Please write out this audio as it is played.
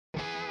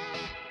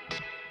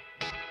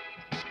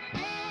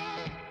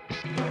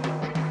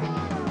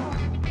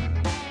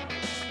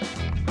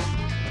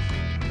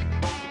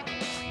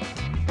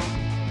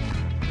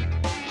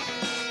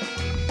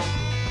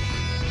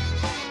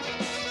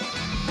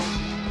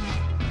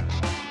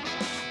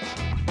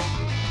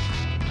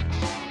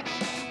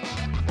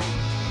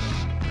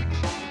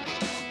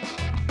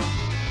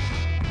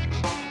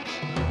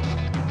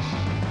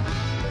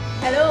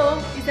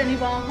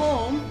anyone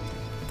home?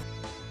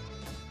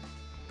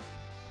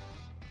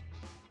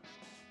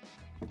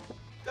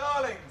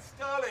 Darlings,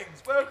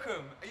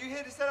 welcome. Are you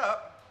here to set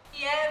up?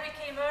 Yeah, we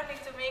came early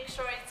to make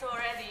sure it's all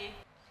ready.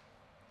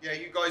 Yeah,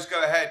 you guys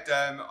go ahead.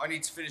 I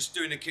need to finish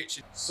doing the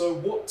kitchen. So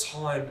what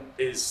time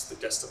is the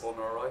guest of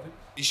honour arriving?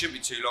 It shouldn't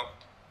be too long.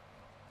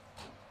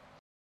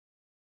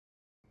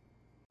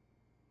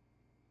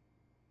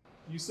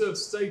 You serve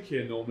steak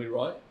here normally,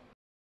 right?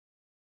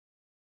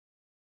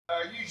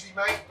 Usually,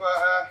 mate,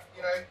 but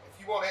you know, if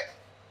you want it,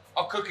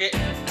 I'll cook it.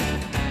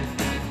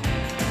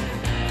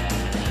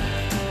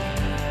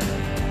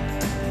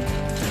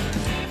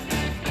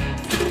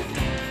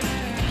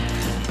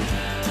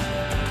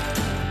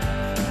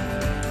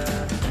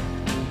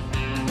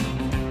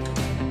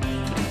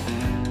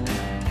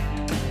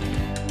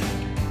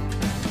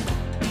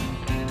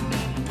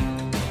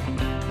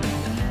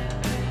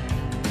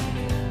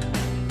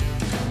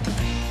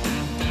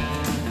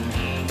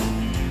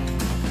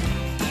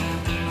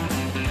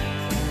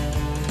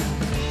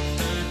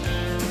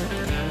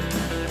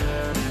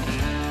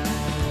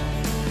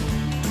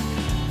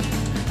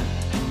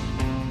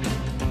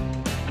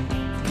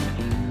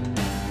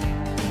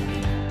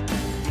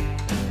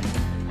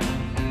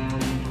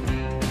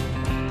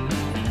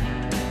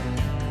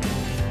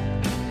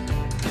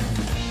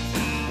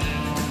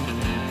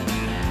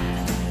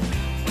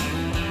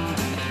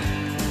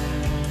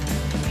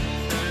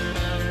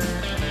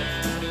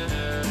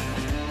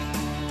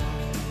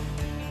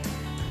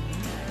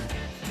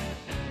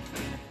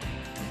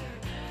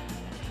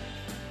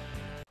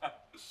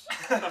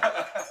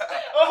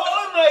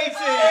 Oh, matey!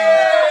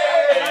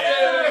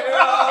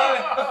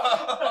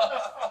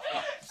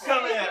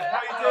 Come here,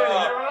 how you doing?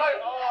 You alright?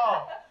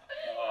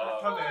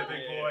 Come here,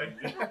 big boy.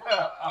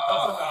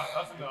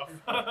 That's enough.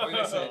 Wait,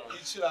 listen, you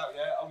chill out,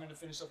 yeah? I'm going to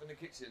finish up in the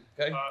kitchen,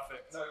 okay?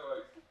 Perfect. No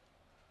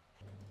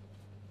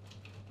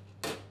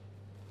worries.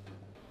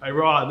 Hey,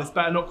 Ryan, this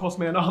better not cost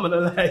me an arm and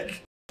a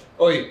leg.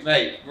 Oi,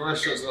 mate, the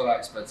restaurant's not that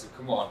expensive.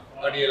 Come on,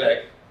 only a leg.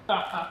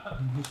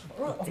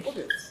 Alright, I've got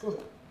it.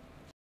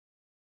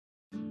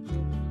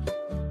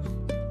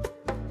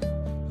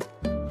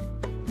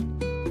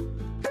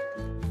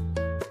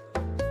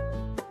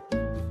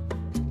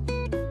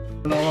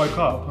 When I woke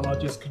up and I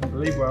just couldn't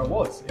believe where I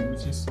was. It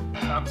was just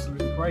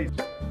absolutely crazy.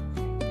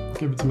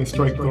 Give it to me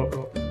straight got.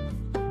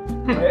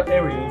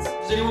 Here he is.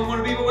 Does anyone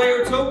want to be the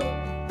waiter at all?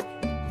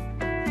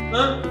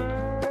 Huh?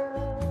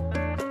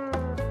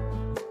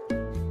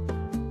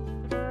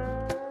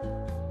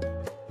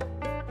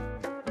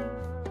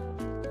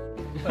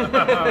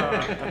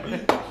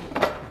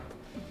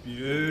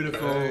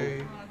 Beautiful.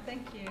 Oh,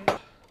 thank you. Here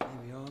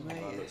we are,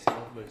 mate. Oh, that's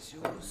lovely. It's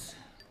yours.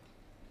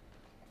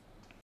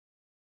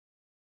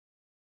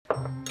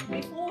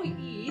 Before we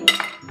eat,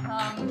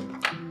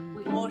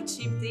 we all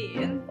chipped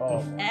in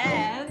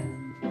and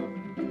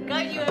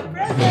got you a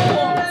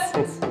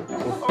present.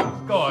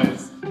 Oh,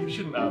 guys, you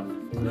shouldn't have.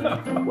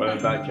 Well, in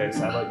that case,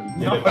 how about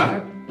you give it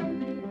back?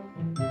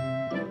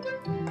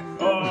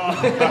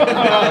 Oh,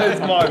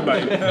 it's mine,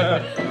 mate.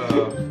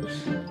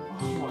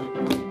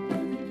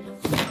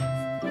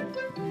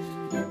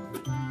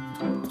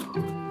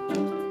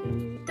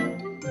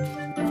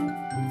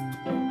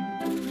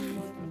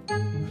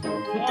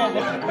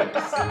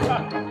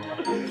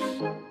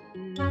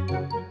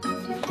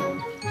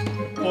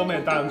 Pour me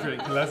a down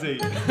drink and let's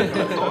eat.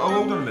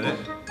 Hold on a minute.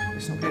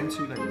 It's not getting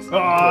too late.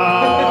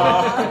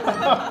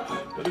 But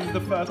this is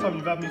the first time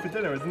you've had me for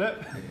dinner, isn't it?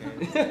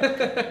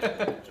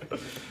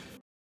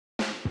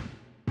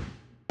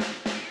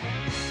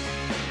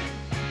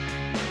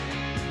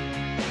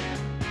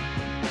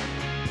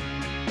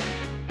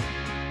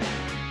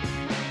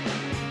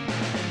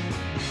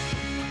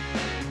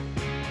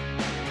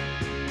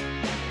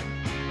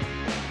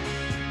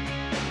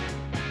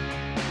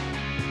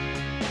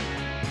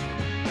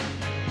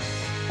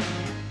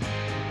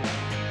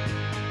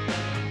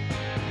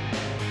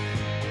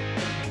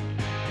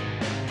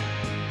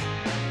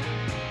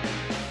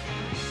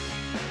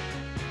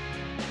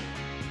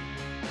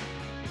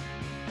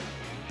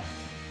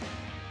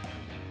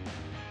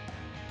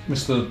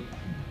 Mr.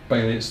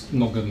 Bailey, it's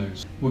not good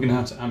news. We're going to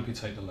have to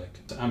amputate the leg.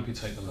 To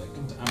amputate the leg.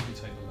 To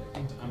amputate the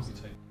leg. To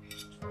amputate.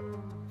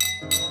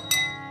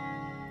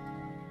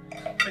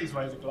 Please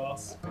raise a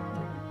glass.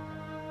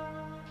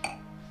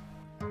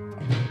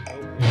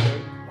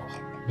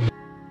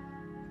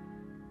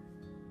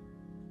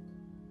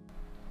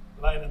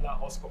 Laying in that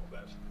hospital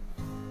bed,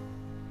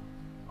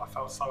 I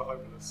felt so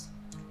hopeless.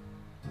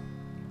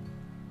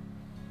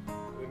 I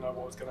didn't know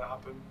what was going to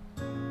happen.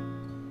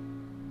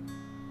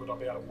 Would I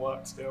be able to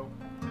work still?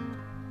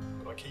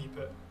 Would I keep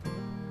it?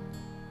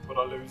 Would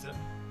I lose it?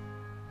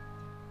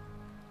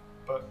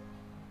 But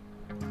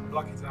I'm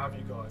lucky to have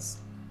you guys.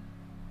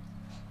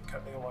 You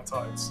kept me on my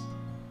toes.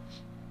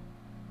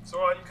 It's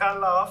alright, you can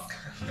laugh.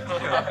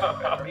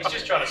 He's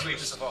just trying to sweep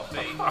us off our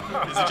feet.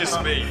 Is it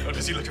just me, or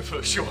does he look a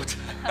foot short?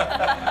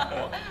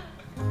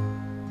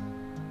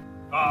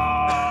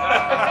 Ah.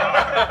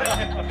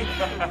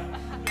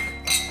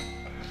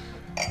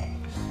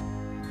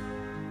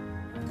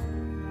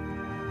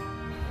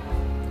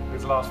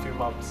 last few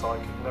months, I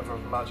could never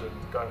have imagined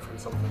going through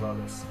something like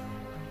this.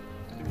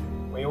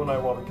 We all know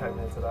why we came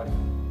here today.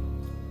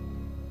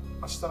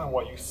 I just don't know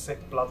why you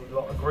sick bloody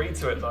lot agreed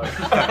to it though.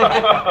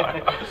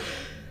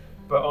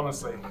 But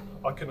honestly,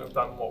 I couldn't have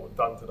done what we've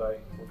done today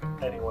with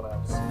anyone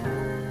else.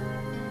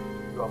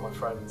 You are my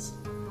friends,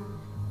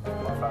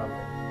 my family,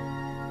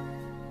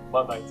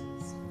 my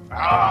mateys.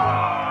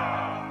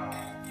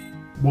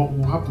 What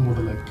will happen with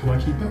the leg? Can I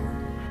keep it?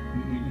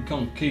 You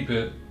can't keep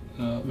it,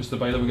 Mr.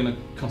 Bailey. We're going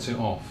to cut it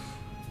off.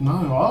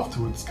 No,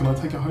 afterwards. Can I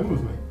take it home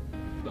with me?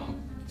 I'll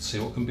see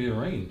what can be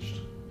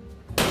arranged.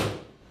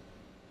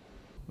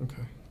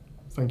 Okay,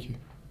 thank you.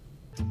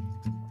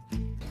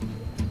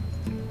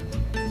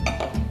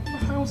 What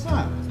the hell's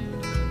that?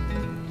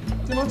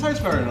 Did not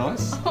taste very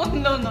nice? Oh,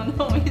 no,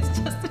 it's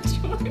just a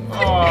joke.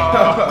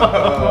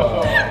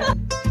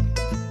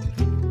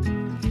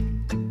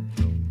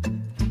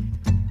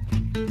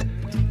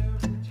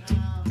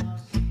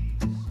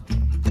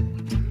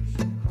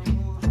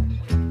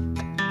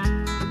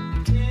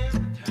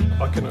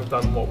 I couldn't have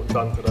done what we've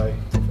done today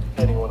with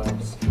anyone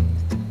else.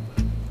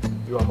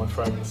 You are my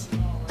friends,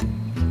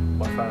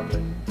 my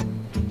family,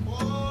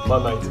 my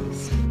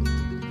mateys.